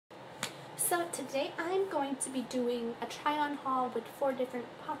So today I'm going to be doing a try-on haul with 4 different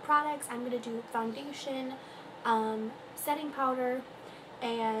products. I'm going to do foundation, setting powder,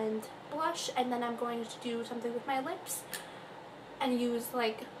 and blush, and then I'm going to do something with my lips and use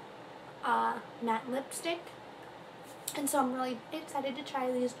like matte lipstick. And so I'm really excited to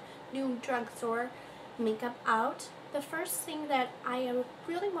try these new Drugstore makeup out. The first thing that I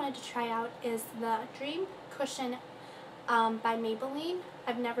really wanted to try out is the Dream Cushion by Maybelline.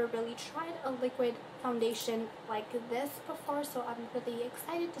 I've never really tried a liquid foundation like this before, so I'm really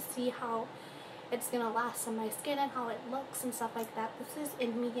excited to see how it's going to last on my skin and how it looks and stuff like that. This is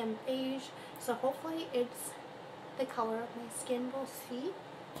in medium beige, so hopefully it's the color of my skin, we'll see.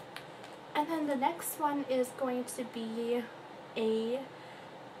 And then the next one is going to be a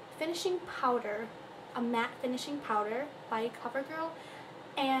finishing powder, a matte finishing powder by Covergirl,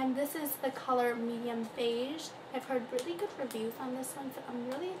 and this is the color medium beige. I've heard really good reviews on this one, so I'm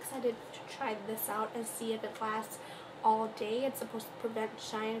really excited to try this out and see if it lasts all day. It's supposed to prevent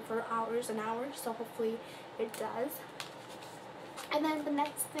shine for hours and hours, so hopefully it does. And then the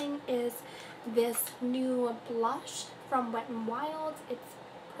next thing is this new blush from Wet n Wild. It's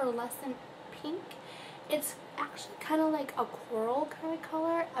pearlescent pink. It's actually kind of like a coral kind of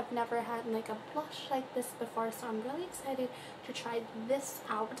color. I've never had like a blush like this before, so I'm really excited to try this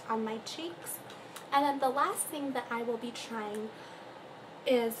out on my cheeks. And then the last thing that I will be trying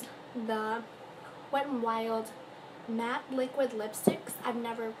is the Wet n Wild matte liquid lipsticks. I've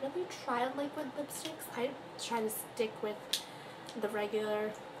never really tried liquid lipsticks. I try to stick with the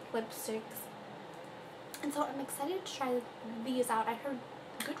regular lipsticks, and so I'm excited to try these out. I heard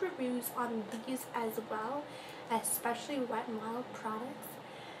good reviews on these as well, especially Wet n Wild products.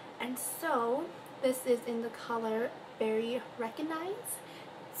 And so this is in the color Berry Recognize.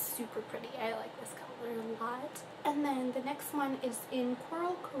 It's super pretty. I like this color a lot. And then the next one is in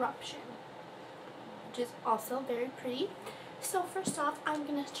Coral Corruption, which is also very pretty. So first off, I'm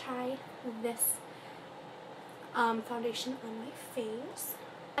gonna try this foundation on my face.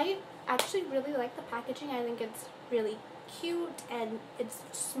 I actually really like the packaging. I think it's really cute and it's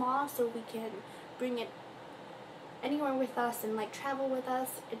small, so we can bring it anywhere with us and like travel with us.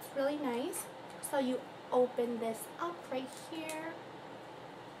 It's really nice. So you open this up right here,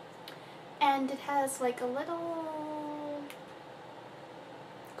 and it has like a little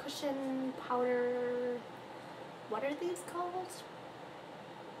cushion powder. What are these called?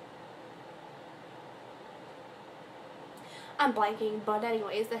 I'm blanking, but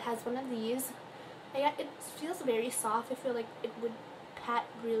anyways, it has one of these. It feels very soft. I feel like it would pat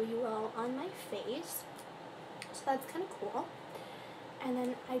really well on my face, so that's kind of cool. And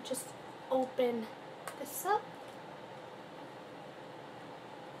then I just open this up,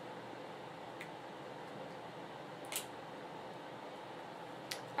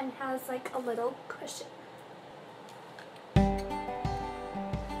 and has like a little cushion.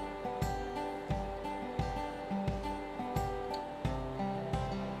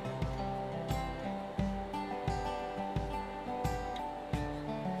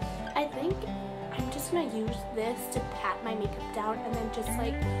 I think I'm just gonna use this to pat my makeup down and then just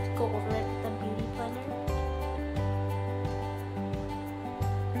like go over it with the beauty blender.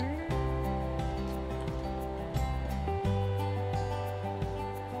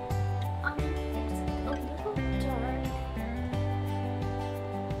 It's a little dark.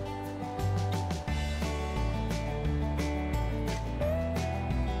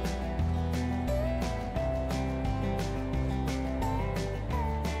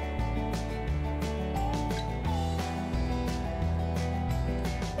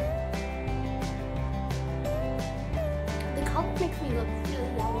 Makes me look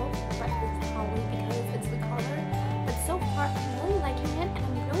really yellow, but it's probably because it's the color. But so far I'm really liking it, and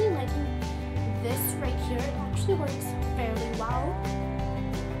I'm really liking this right here. It actually works fairly well.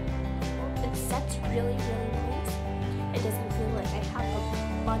 It sets really nice. It doesn't feel like I have a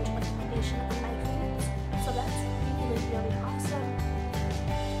bunch of foundation on my face, so that's really awesome.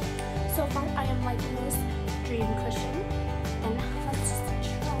 So far I am liking this Dream Cushion, and let's just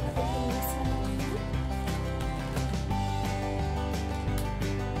try to open this one.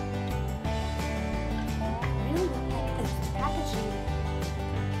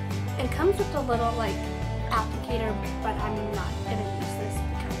 It comes with a little like applicator, but I'm not gonna use this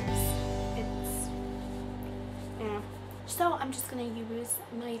because it's, yeah. So I'm just gonna use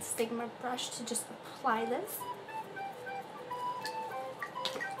my Sigma brush to just apply this.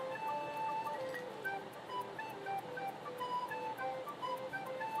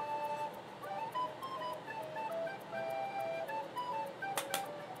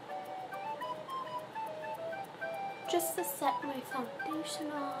 Just to set my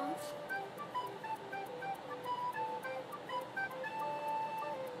foundation off.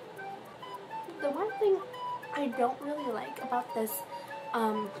 one thing I don't really like about this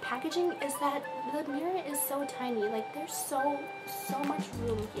packaging is that the mirror is so tiny. Like, there's so much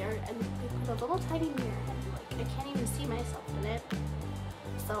room here, and they put a little tiny mirror, and like I can't even see myself in it.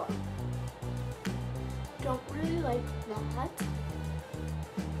 So don't really like that.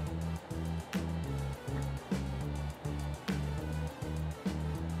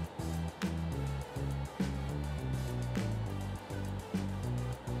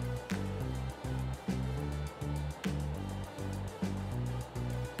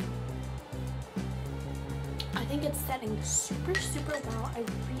 I think it's setting super well. I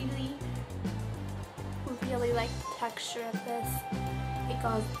really like the texture of this.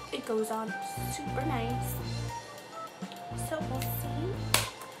 It goes on super nice. So we'll see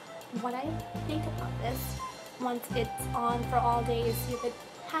what I think about this once it's on for all day, see if it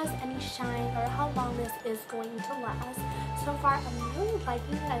has any shine or how long this is going to last. So far I'm really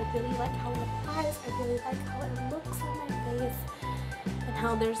liking it. I really like how it applies. I really like how it looks on my face and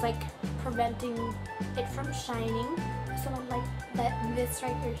how there's like preventing it from shining. So I like that this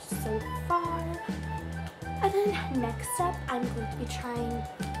right here so far. And then next up, I'm going to be trying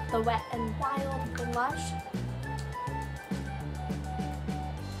the Wet n Wild blush.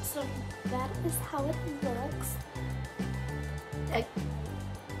 So that is how it looks. Like,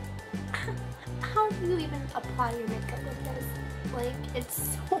 how do you even apply your makeup with this? Like, it's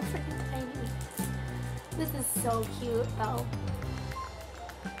so freaking tiny. This is so cute though.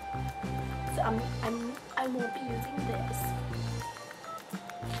 So I won't be using this.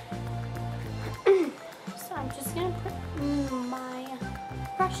 So I'm just gonna put my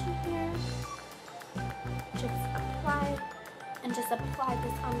brush in here, just apply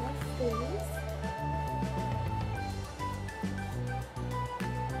this on my face.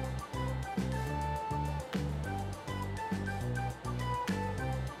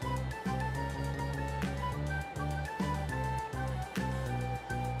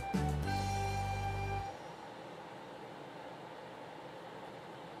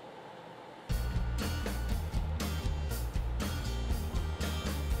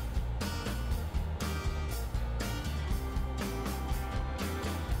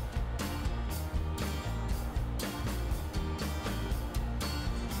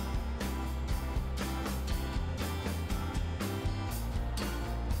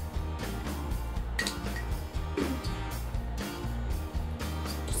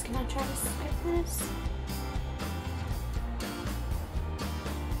 Try to split this.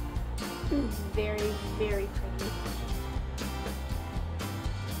 Very pretty.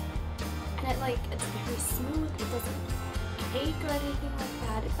 And it's very smooth. It doesn't cake or anything like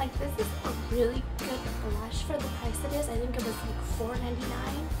that. It's like, this is a really good blush for the price it is. I think it was like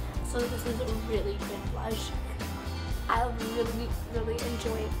 $4.99. So this is a really good blush. I really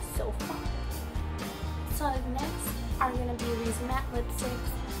enjoy it so far. So next are gonna be these matte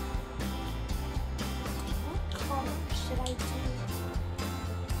lipsticks. Should I do?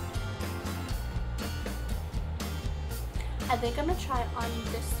 I think I'm gonna try on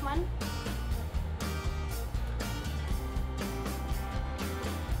this one.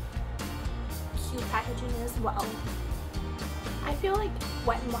 Cute packaging as well. I feel like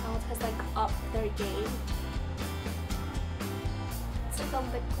Wet n Wild has like upped their game. It's like a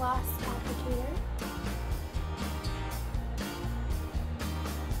lip gloss applicator.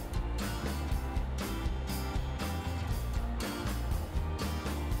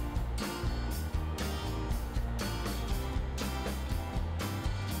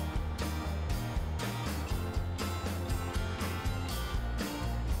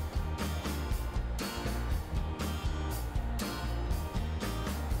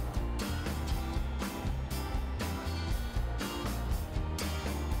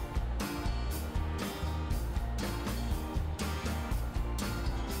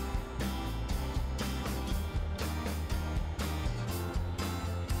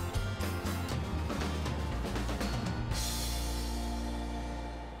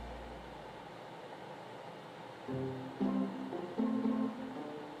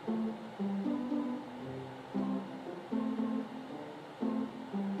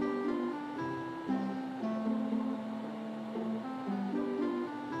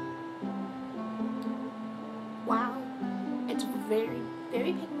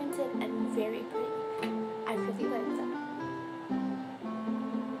 Very pigmented and very pretty. I really like that.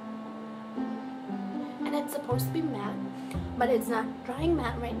 And it's supposed to be matte, but it's not drying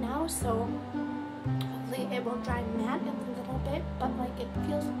matte right now, so hopefully it will dry matte in a little bit, but like it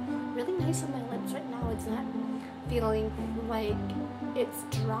feels really nice on my lips right now. It's not feeling like it's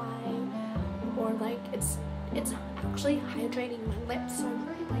dry or like it's actually hydrating my lips, so I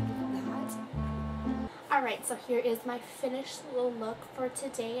really like that. Alright, so here is my finished little look for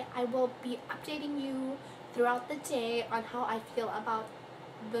today. I will be updating you throughout the day on how I feel about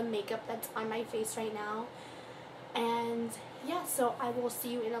the makeup that's on my face right now. And yeah, so I will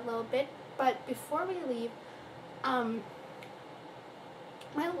see you in a little bit. But before we leave, my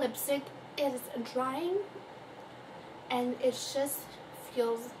lipstick is drying and it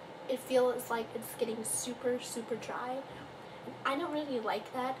feels like it's getting super dry. I don't really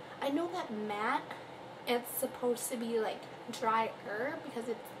like that. I know that matte, it's supposed to be like drier because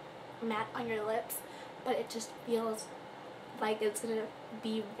it's matte on your lips, but it just feels like it's gonna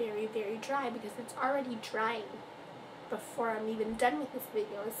be very dry because it's already drying before I'm even done with this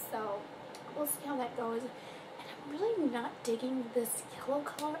video. So we'll see how that goes. And I'm really not digging this yellow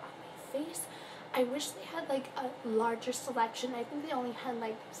color on my face. I wish they had like a larger selection. I think they only had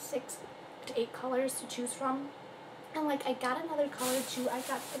like 6 to 8 colors to choose from. And like I got another color too. I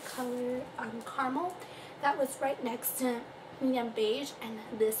got the color caramel that was right next to medium beige, and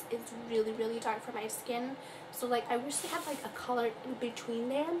this is really dark for my skin. So like I wish they had like a color in between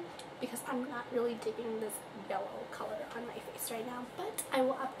there because I'm not really digging this yellow color on my face right now. But I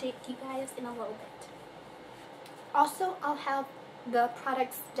will update you guys in a little bit. Also, I'll have the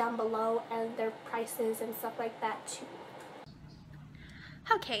products down below and their prices and stuff like that too.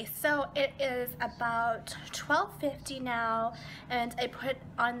 Okay, so it is about 12:50 now, and I put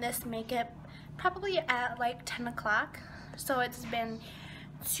on this makeup probably at like 10 o'clock. So it's been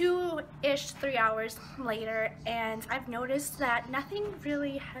 2-ish, 3 hours later, and I've noticed that nothing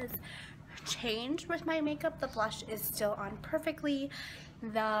really has changed with my makeup. The blush is still on perfectly.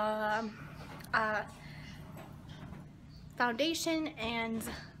 The foundation and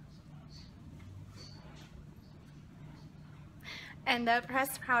the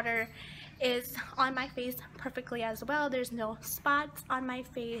pressed powder is on my face perfectly as well. There's no spots on my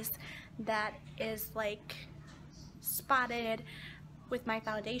face that is like spotted with my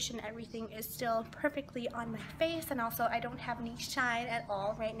foundation. Everything is still perfectly on my face, and also I don't have any shine at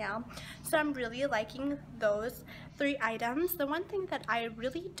all right now. So I'm really liking those 3 items. The one thing that I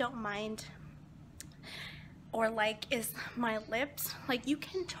really don't mind or like is my lips. Like you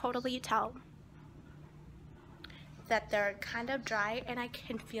can totally tell that they're kind of dry, and I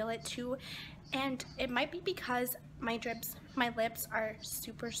can feel it too, and it might be because my lips are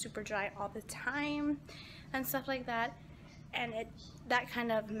super dry all the time and stuff like that, and that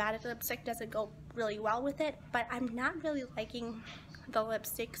kind of matte lipstick doesn't go really well with it. But I'm not really liking the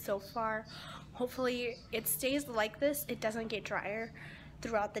lipstick so far. Hopefully it stays like this, it doesn't get drier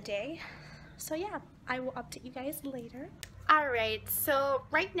throughout the day. So yeah, I will update you guys later. Alright, so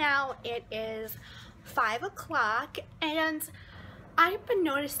right now it is 5 o'clock, and I've been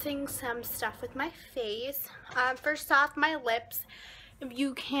noticing some stuff with my face. First off, my lips, if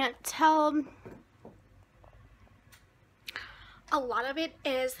you can't tell, a lot of it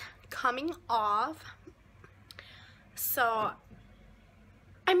is coming off. So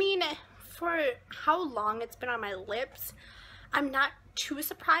I mean, for how long it's been on my lips, I'm not too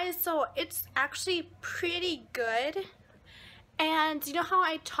surprised. So it's actually pretty good. And you know how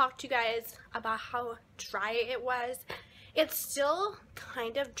I talked to you guys about how dry it was? It's still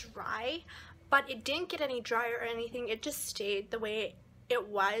kind of dry, but it didn't get any drier or anything. It just stayed the way it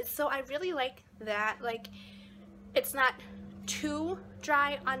was. So I really like that. Like, it's not too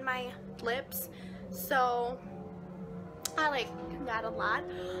dry on my lips. So I like that a lot.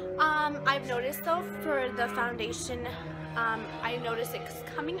 I've noticed though for the foundation, I noticed it's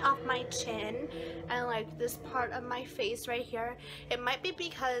coming off my chin and like this part of my face right here. It might be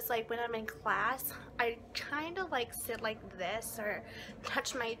because like when I'm in class, I kind of like sit like this or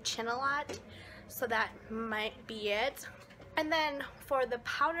touch my chin a lot, so that might be it. And then for the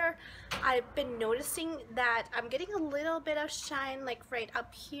powder, I've been noticing that I'm getting a little bit of shine like right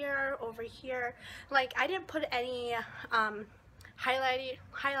up here, over here. Like I didn't put any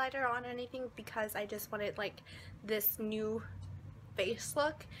highlighter on or anything because I just wanted like this new face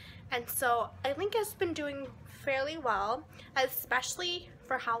look. And so I think it's been doing fairly well, especially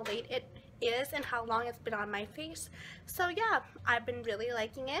for how late it is and how long it's been on my face. So yeah, I've been really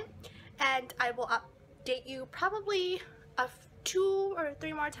liking it, and I will update you probably 2 or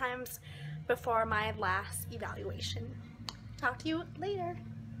 3 more times before my last evaluation. Talk to you later.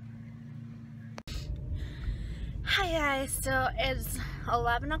 Hi guys, so it's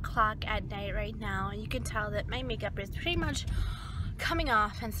 11 o'clock at night right now, and you can tell that my makeup is pretty much coming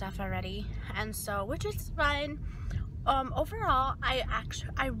off and stuff already, and so, which is fine. Overall, I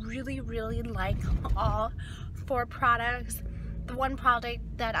really like all 4 products. The one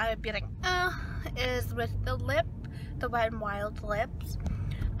product that I would be like, is with the Wet n Wild lips.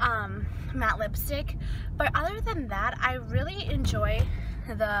 matte lipstick. But other than that, I really enjoy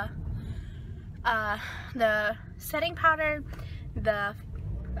the setting powder, the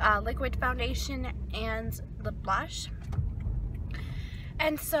liquid foundation, and the blush.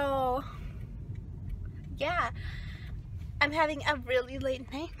 And so yeah, I'm having a really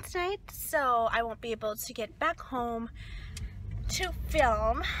late night tonight, so I won't be able to get back home to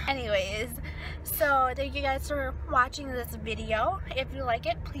film. Anyways, so thank you guys for watching this video. If you like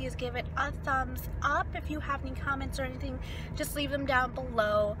it, please give it a thumbs up. If you have any comments or anything, just leave them down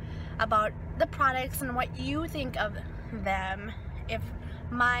below about the products and what you think of them. If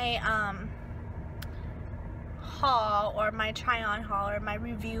my haul or my try on haul or my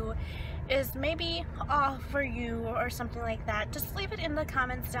review is maybe off for you or something like that, just leave it in the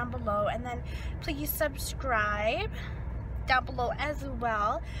comments down below, and then please subscribe down below as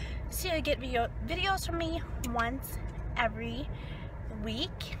well so you get videos from me once every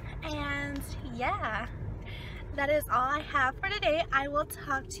week. And yeah, that is all I have for today. I will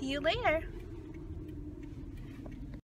talk to you later.